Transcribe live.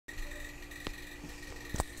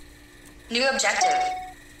New objective.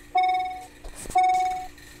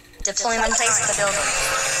 Deployment. Place the building.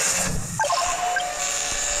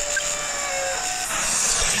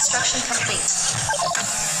 Construction complete.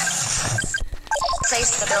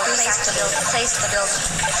 Place the building. Place the building. Place the building.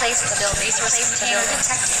 Place the building. Resource container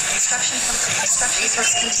detected. Construction complete.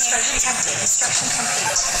 Resource container detected. Construction complete.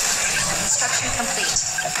 Construction complete.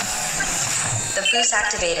 The boost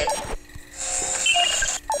activated.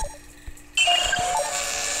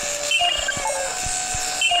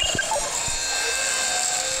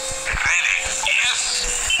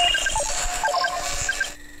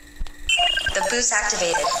 The boost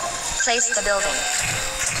activated. Place the building.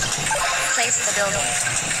 Place the building.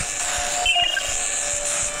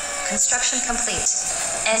 Construction complete.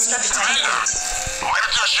 Construction complete.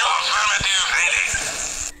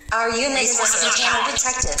 Our unit is container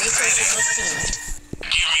detected. Resources received.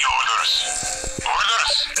 Give me orders.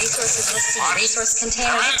 Orders. Resources received. Resource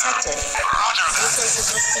container detected.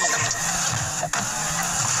 Resources received.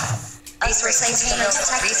 Resource container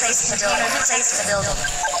detected. Resource container detected. Place the building.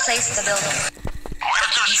 Place the building.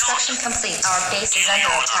 Construction complete. Our base is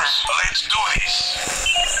under attack. Let's do this.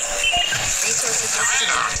 Resources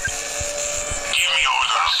received. Give me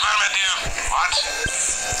orders. Affirmative. What?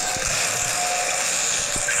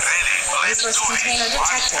 Ready. Let's Resource do container this.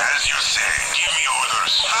 detected. As you say. Give me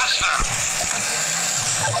orders. Faster.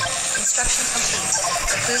 Construction complete.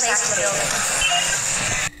 The boost activated.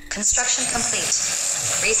 Construction complete.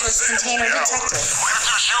 Resource container detected. Where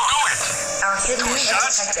to shoot? Do it. Our hidden unit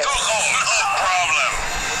Shots. detected. Go home. No problem.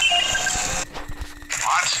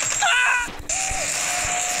 What?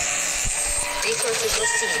 Resources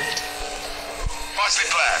received. What's the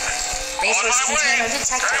plan? Resource On my container way.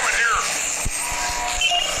 detected. Damn it here.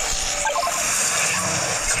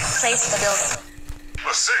 Place the building.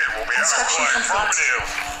 The city will be Construction out of play. complete.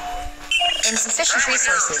 Affirmative. Insufficient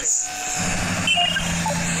resources.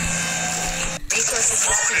 Resources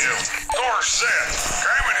received. Door set.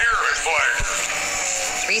 Come in here, Miss Blair.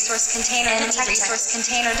 Resource container detected. Resource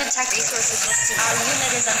container detected. Resources received. Our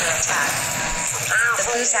unit is under attack. Prepare The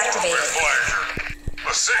for boost war, activated. With pleasure.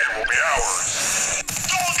 The city will be ours.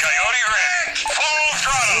 Coyote ready. Full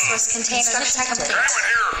throttle. Resource container detected. Come in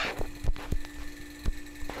here.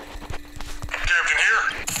 Captain here.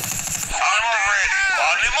 I'm ready.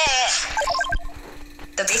 On the move.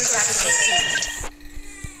 The boost activated.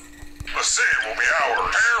 The city will be ours.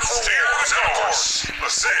 Prepare for war. Set a course. The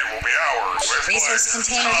city will be ours. With Resource pleasure.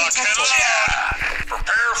 container detected.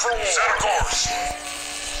 Prepare for war. Set a course.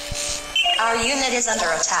 Our unit is under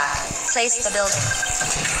attack. Place the building.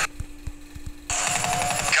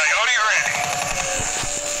 Coyote ready.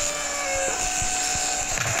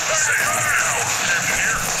 The city will be ours. Captain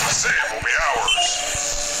here. The city will be ours.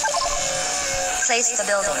 Place the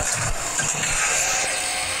building.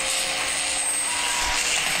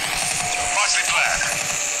 What's the plan?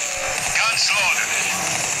 Guns loaded.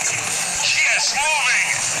 Yes, moving.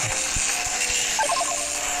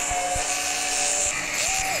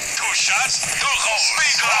 2 shots, 2 holes.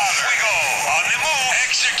 Speak louder. We go. On the move.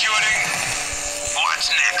 Executing. What's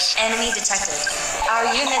next? Enemy detected. Our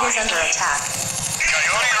unit is under attack.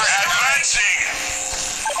 Coyote advancing.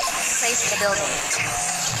 Place the building.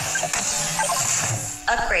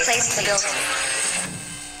 Upgrade. Place the building.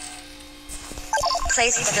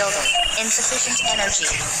 Place the building. Insufficient energy.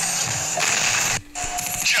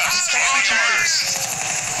 Just Construction complete.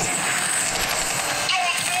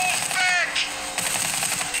 don't move back.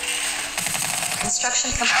 Construction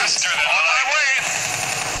complete. Faster than on my way.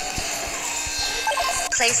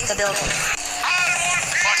 Place the building.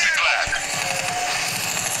 What's the plan?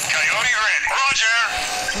 Coyote ready. Roger.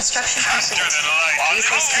 Construction Faster complete. than light.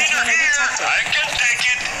 Resource container here. detected. I can take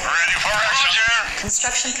it. Ready for action. Roger.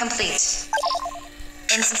 Construction complete.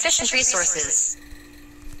 Insufficient resources.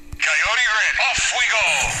 Coyote ready. Off we go.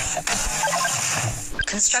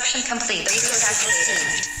 Construction complete. Resources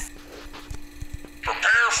received.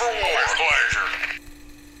 Prepare for war. With pleasure.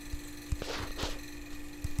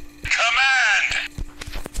 Command.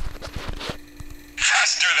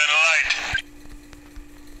 Faster than light.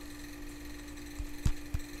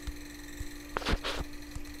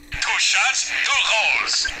 2 shots, 2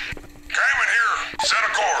 holes. Came in here. Set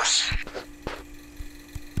a course.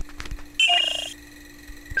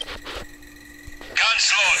 Guns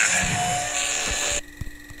loaded.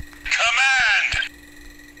 Command.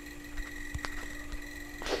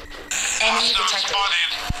 Enemy detected.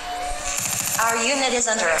 Spotted. Our unit is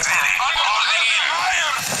under attack. Closing in.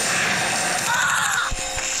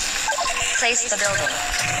 Place the building.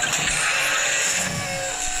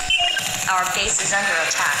 Our base is under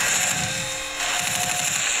attack.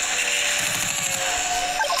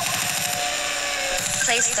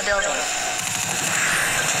 Place the building.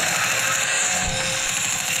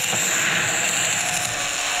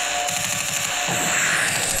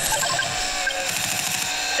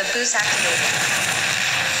 The boost activated.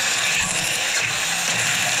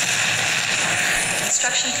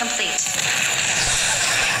 Construction complete.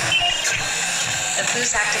 The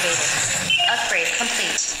boost activated. Upgrade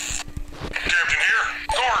complete. Captain here.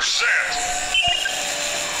 Course set.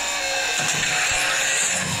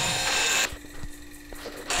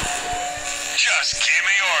 Just give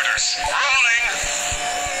me orders. Rolling.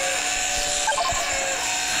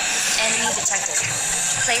 Enemy detected.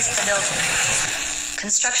 Place the building.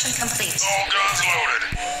 Construction complete. All guns loaded.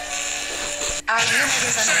 Our unit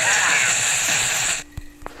is under attack.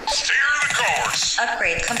 Steer the course.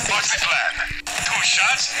 Upgrade complete. What's the plan? 2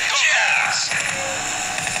 shots? Yes.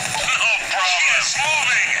 No problem. Yes,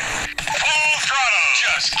 moving. Full throttle.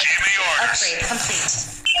 Just give me orders. Upgrade complete.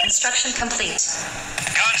 Construction complete.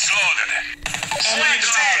 Guns loaded. Enemy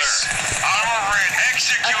detected. Armor ready.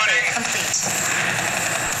 Executing. Upgrade complete.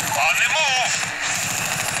 On the move.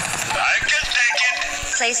 I can take it.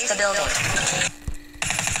 Place the building.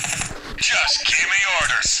 Just give me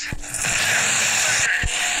orders.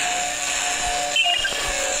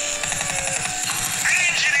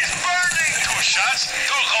 Engine is burning. 2 shots,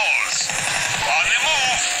 2 holes. On the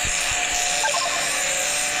move.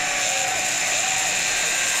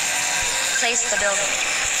 Place the building.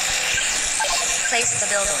 Place the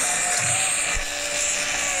building.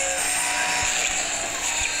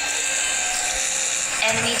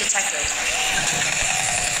 Enemy detected.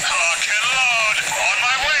 Lock and load. On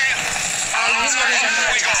my way. Our unit is under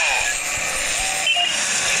We go. attack.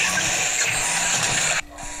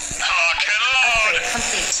 Lock and load. Upgrade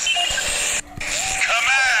complete.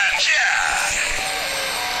 Command. Yeah.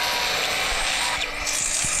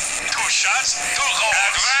 2 shots, 2 holes.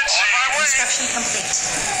 Advancing. On my way. Construction complete.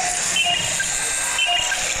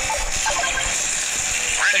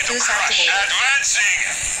 Ready The to boost crush. activated. Advancing.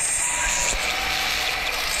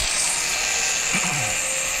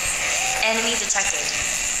 Enemy detected.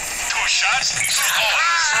 2 shots, 2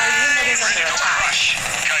 holes. Our unit is under Ready to attack. crush.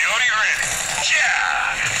 Coyote ready.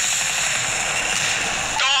 Yeah.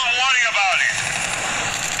 Don't worry about it.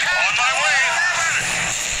 On my way.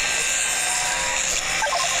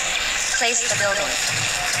 Place the building.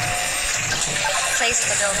 Place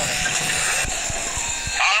the building.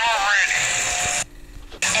 Armor ready.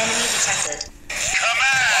 Enemy detected.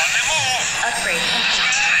 Command. On the move. Upgrade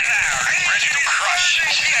complete. Ready to crush.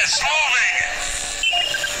 Yes, moving.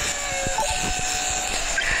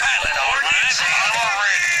 Pilot ordnance. Armor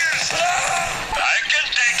ready. I can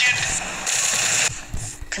take it.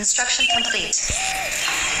 Construction complete.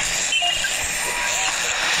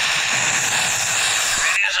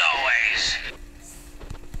 Ready as always.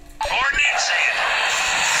 Ordnance in.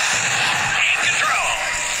 In control.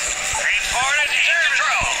 Reported in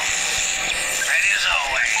control. Ready as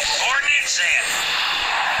always. Ordnance in.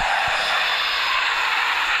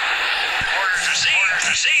 Orders received. Orders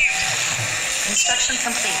received. Construction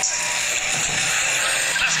complete.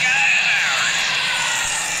 The sky is ours.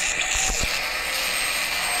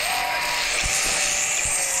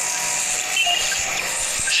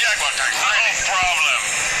 Jaguar tank ready. No problem.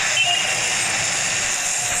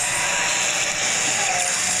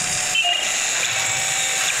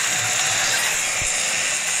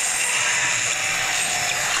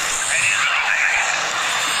 Ready as always.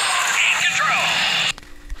 In control.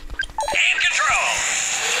 In control.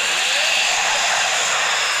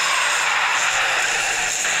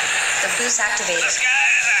 The boost activated. The sky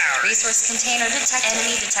is ours. Resource container detected.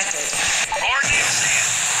 Enemy detected. Ordnance in.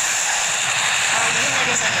 Our unit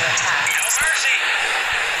is under attack. No mercy.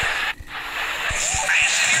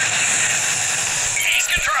 Massive. In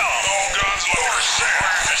control. All guns lower set.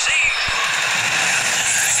 Orders received.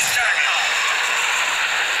 Target.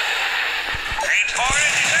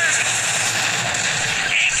 Transported determined.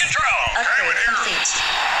 In control. Upgrade complete.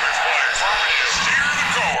 Reply affirmative. Steer the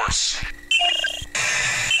course.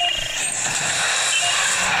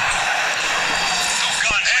 Two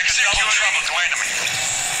guns executing. Trouble to enemy.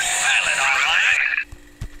 Pilot online.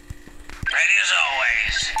 Ready as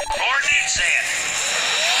always. Ordnance in.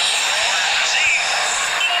 Orders received.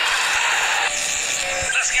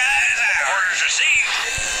 The sky is ours. Orders received.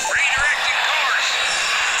 Redirecting course.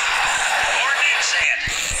 Ordnance in.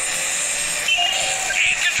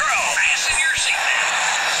 In control. Fasten your seatbelt.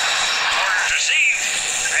 Orders received.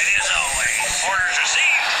 Ready as always. Orders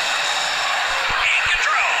received. In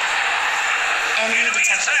control. Enemy Enemy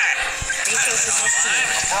detected. attack. Resources received.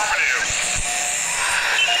 Affirmative.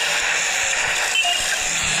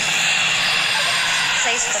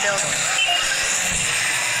 Place the building.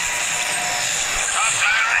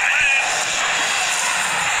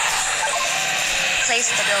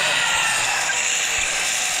 Place the building.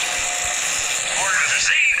 Orders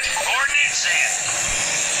received. Coordinates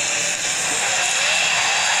set.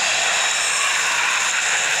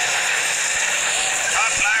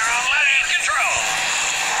 Top flyer online. Control.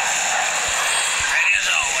 Ready as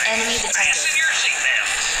always. Enemy detected. Fasten your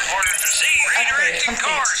seatbelts. Orders received. Upgrade Redirecting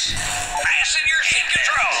complete. course. Fasten your seatbelts.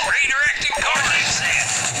 Control. Redirecting coordinates set.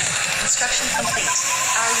 Construction complete.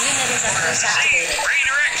 Our unit is at boost activated.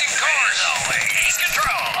 Redirecting course. Always.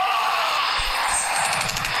 Control.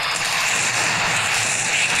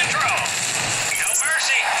 Take control. No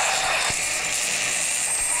mercy.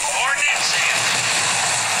 Coordinates set.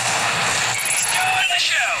 Enjoy the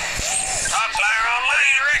show. Top flyer online.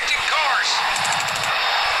 Redirecting course.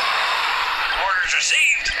 Orders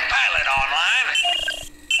received. Pilot online.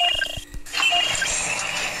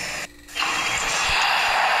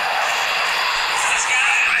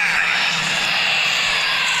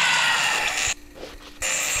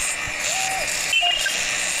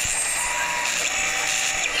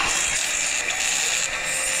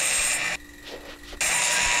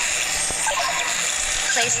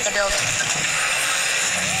 Place the building.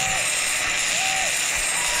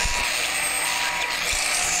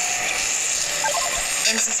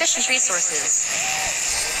 Insufficient resources.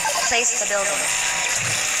 Place the building.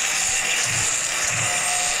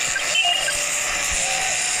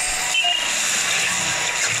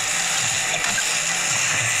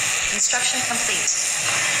 Construction complete.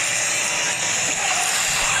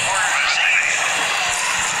 Order received.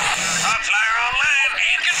 Top flyer online.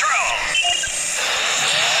 In control.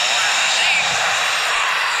 Order received.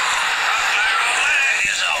 Top flyer online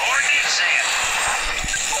is a coordinate set.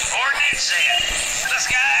 Coordinate set. The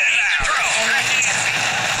sky is in control. Tracking enemy.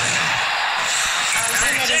 Our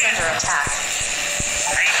unit is under attack.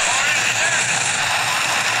 Ain't coordinate determined.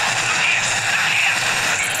 Not yet. Not yet.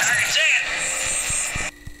 Target set.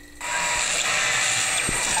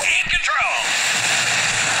 In control.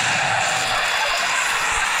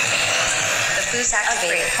 The boost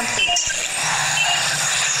activated. Complete.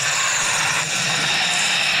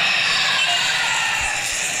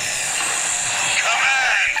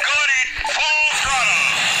 Command. Got it. Full throttle.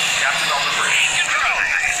 Captain on the bridge. In control.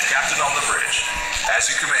 Captain on the bridge. As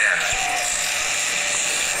you command.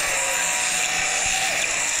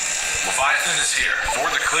 Leviathan is here. For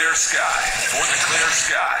the clear sky. For the clear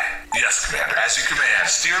sky. Yes, Commander. As you command.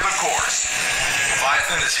 Steer the course.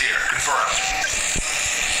 Leviathan is here. Confirmed.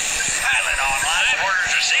 Pilot online.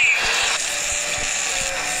 Orders received.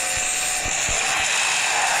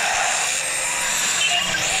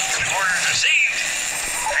 Orders received.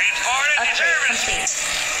 Transported Upgrade determined. complete.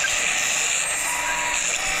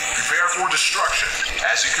 Prepare for destruction.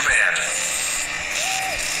 As you command.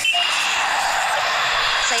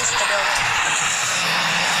 Place the building.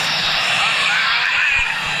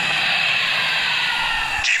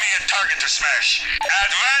 Give me a target to smash.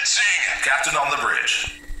 Advancing. Captain on the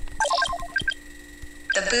bridge.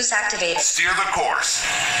 The boost activated. Steer the course.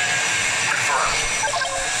 Confirmed.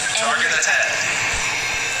 Enemy Target detected.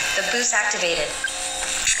 ahead. The boost activated.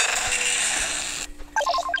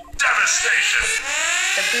 Devastation.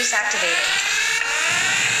 The boost activated.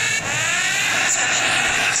 Construction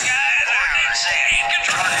complete. The sky is coordinates set. In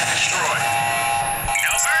control. Target destroyed.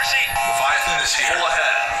 No mercy. Leviathan is here. Full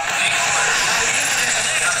ahead.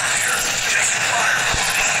 Taking fire.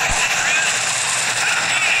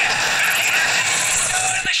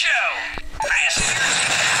 In the show. Fasten your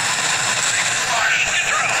seatbelts. In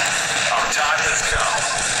control. Our time has come.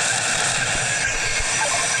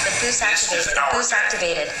 The boost This is activated. The our boost day.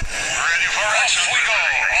 activated. Ready for action. We go.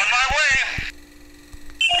 On my way.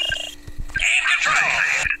 In control.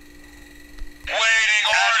 Waiting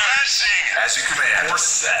advancing. As you command. Course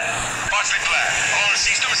set. Boxley plan. All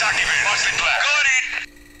systems activated. Boxley plan. Got it.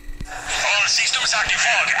 All systems active.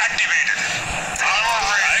 Fog activated. I'm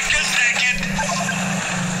ready. I can take it.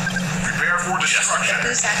 Prepare for destruction. The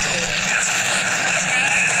boost activated. Yes.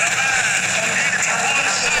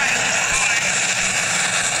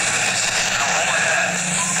 All ahead.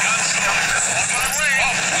 On my way.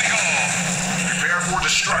 Off we go. Prepare for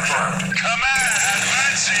destruction. Command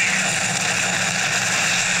advancing.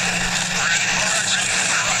 Ready for action.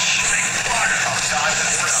 Crush. Fire. Our time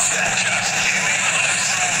has come. Just give me no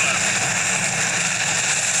problem.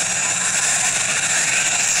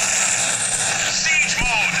 Siege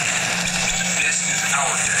mode. This is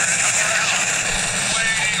our day.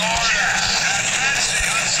 Waiting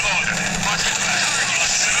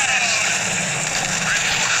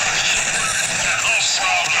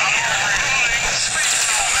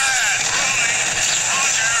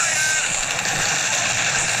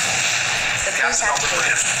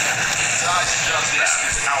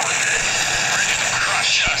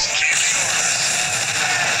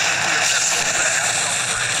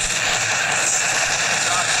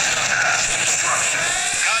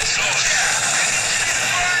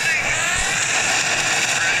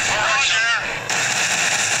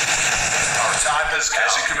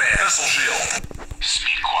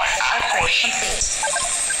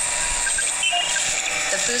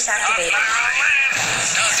boost activated.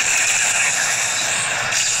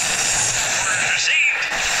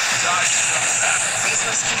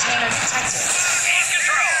 Resource container detected. In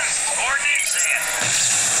control. Coordinates in.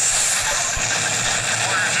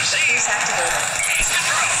 Orders received. Boost activated. In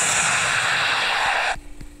control.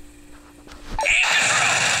 In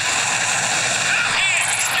control. Come in.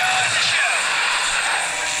 Join the show.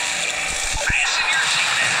 Fasten your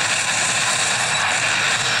seatbelt.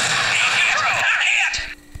 In control. Not yet.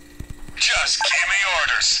 Just give me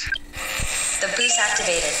orders. The boost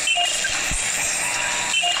activated.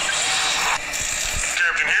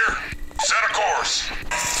 Captain here. Set a course.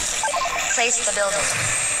 Place the building.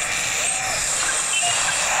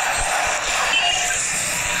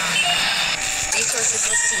 Resources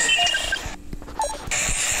received.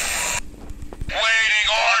 Waiting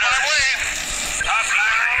orders. Top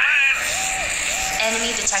line online.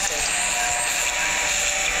 Enemy detected.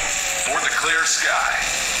 For the clear sky.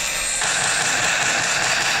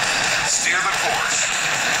 Steer the course.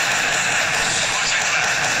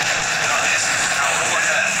 Nice. Now pull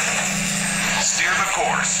ahead. Steer the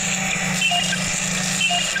course.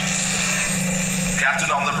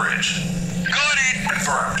 Captain on the bridge. Got it.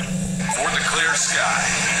 Confirmed. For the clear sky.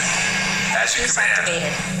 As you Boost command.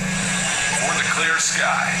 activated. For the clear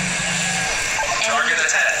sky. Enemy Target ahead.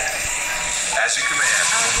 detected. As you command.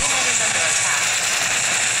 Our unit is under attack.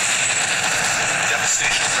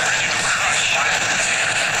 Devastation ready to crush. Ready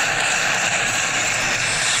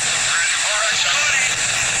for action.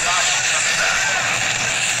 Coming back.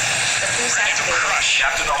 The boost activated.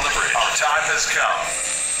 Captain on the bridge. Our time has come.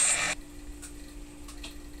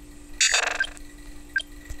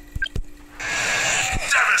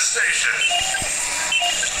 Devastation.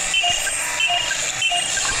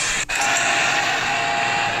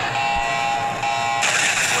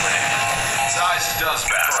 Size does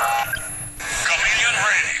matter. Chameleon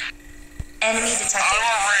ready. Enemy detected.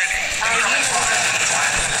 Armor ready. Our unit is under attack.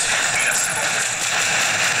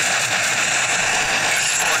 Yes.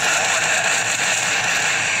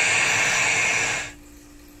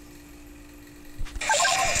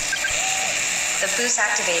 The boost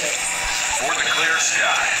activated. For the clear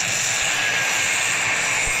sky.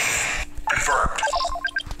 Confirmed.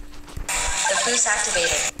 The boost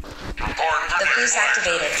activated. Reporting for The boost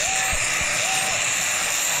activated.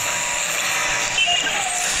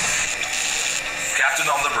 Captain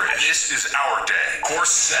on the bridge. This is our day.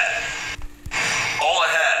 Course set. All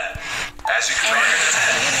ahead. As you Enemy command.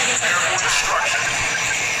 detected. Unit is Prepare under for attack. destruction.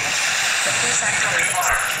 The boost activated.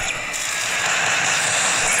 Fire.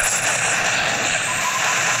 Yes.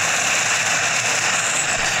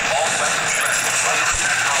 All weapons ready. Under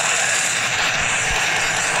attack.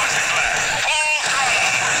 What's the class? Full throttle.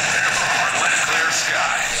 Prepare for hard clear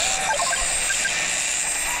sky.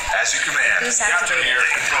 As you command. Boost Captain activated. here.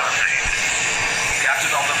 Confirmed.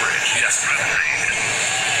 Captain on the bridge. Yes,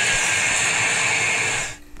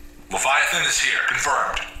 Leviathan is here.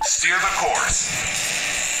 Confirmed. Steer the course.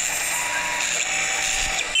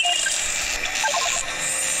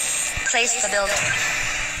 Place the building.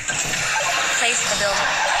 Place the building.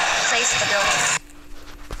 Place the building.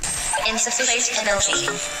 Insufficient energy.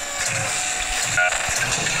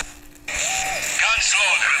 Guns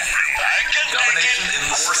loaded. I can Domination take it. in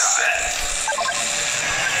the course set.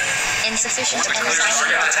 Insufficient The clear energy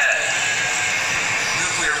sky detected. ahead.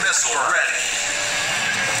 Nuclear missile ready.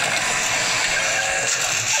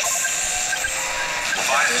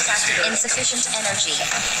 Leviathan Boost is activated. here. Insufficient energy.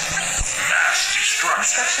 Mass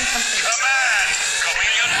destruction. Construction complete. Command.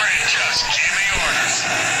 Chameleon ready. Just give me orders.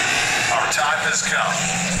 Our time has come.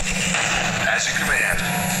 As you command.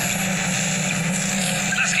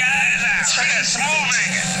 The sky is out. Construction Yes, complete.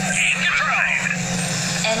 moving. In control.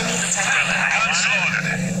 Enemy detected. Guns loaded.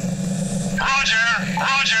 Roger.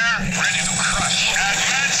 Roger. Ready to crush.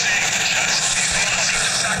 Advancing. Just give me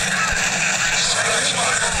a second. Guns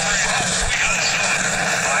loaded.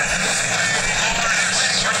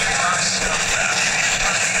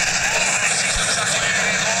 The boost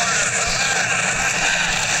activated.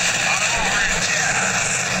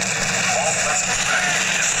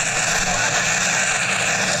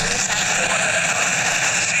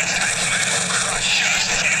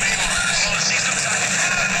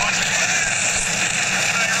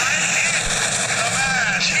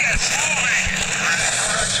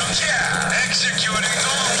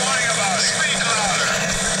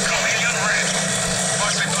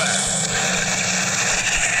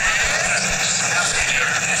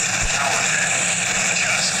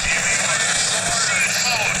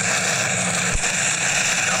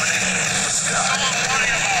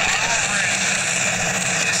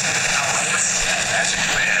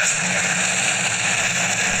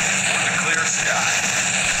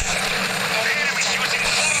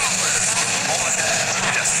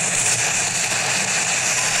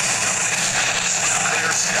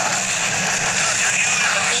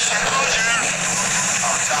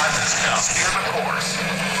 the course.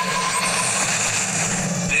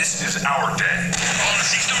 This is our day. All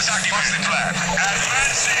systems activated. Plan.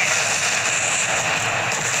 Advancing.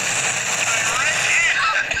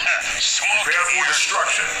 Prepare for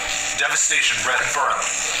destruction. Devastation red confirmed.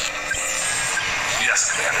 Yes,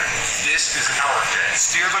 Commander. This is our day.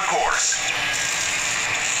 Steer the course.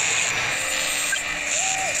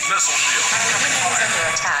 Missile shield. Our unit is under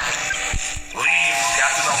attack. Leave,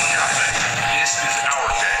 Captain on the cockpit. This is our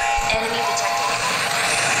day. Enemy detected.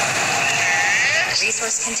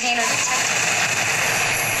 Resource container detected.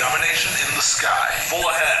 Domination in the sky. Full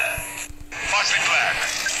ahead. Positive plan.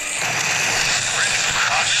 Ready for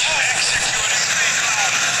executing. Speak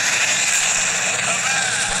louder.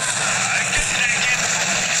 Command. I can take it.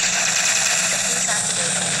 Defense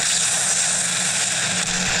activated.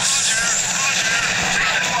 Roger.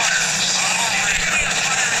 Taking fire. Clear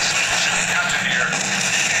firing solution. Captain here.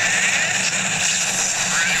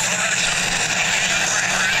 Ready for action.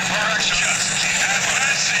 Ready for action. Just keep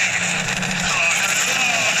advancing.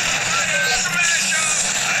 Load. Smash up.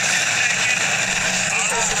 I can take it.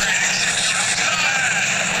 Operating system command.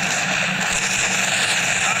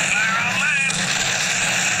 Up there on land.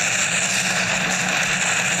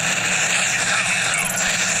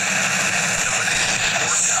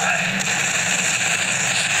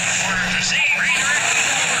 Order to sea. Redirect.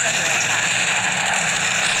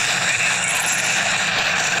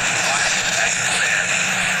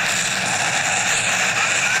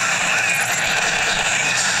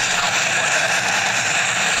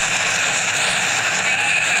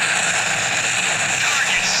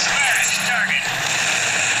 Target smash. Target.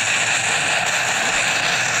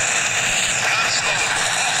 Console.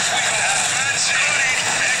 Off we go. Advancing.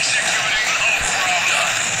 Executing. No problem.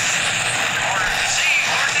 Order to sea.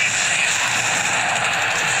 Coordinates.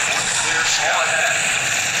 Clear sky. All ahead.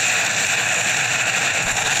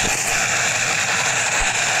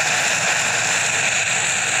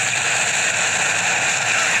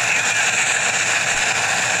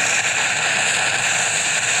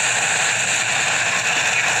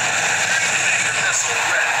 Missile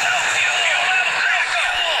ready.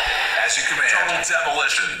 As you command. Total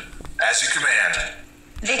demolition. As you command.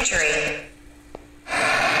 Victory.